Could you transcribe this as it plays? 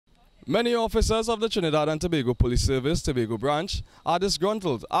Many officers of the Trinidad and Tobago Police Service Tobago branch are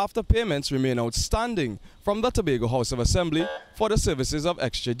disgruntled after payments remain outstanding from the Tobago House of Assembly for the services of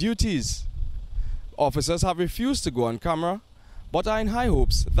extra duties. Officers have refused to go on camera, but are in high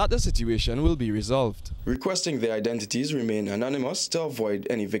hopes that the situation will be resolved. Requesting their identities remain anonymous to avoid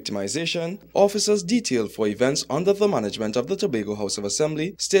any victimization, officers detailed for events under the management of the Tobago House of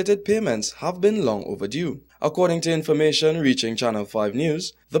Assembly stated payments have been long overdue. According to information reaching Channel 5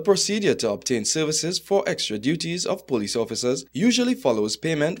 News, the procedure to obtain services for extra duties of police officers usually follows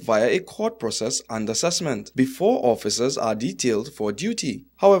payment via a court process and assessment before officers are detailed for duty.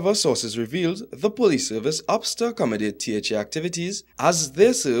 However, sources revealed the police service opts to accommodate THA activities as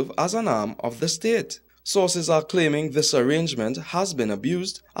they serve as an arm of the state. Sources are claiming this arrangement has been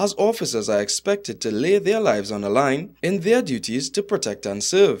abused as officers are expected to lay their lives on the line in their duties to protect and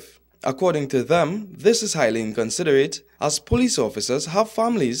serve. According to them, this is highly inconsiderate as police officers have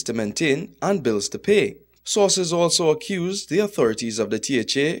families to maintain and bills to pay. Sources also accused the authorities of the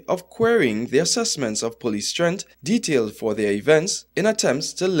THA of querying the assessments of police strength detailed for their events in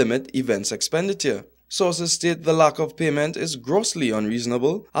attempts to limit events expenditure. Sources state the lack of payment is grossly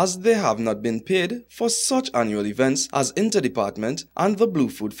unreasonable as they have not been paid for such annual events as Interdepartment and the Blue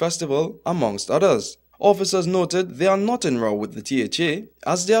Food Festival, amongst others. Officers noted they are not in row with the THA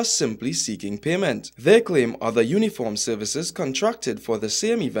as they are simply seeking payment. They claim other uniform services contracted for the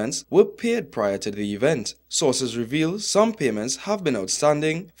same events were paid prior to the event. Sources reveal some payments have been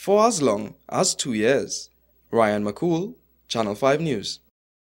outstanding for as long as 2 years. Ryan McCool, Channel 5 News.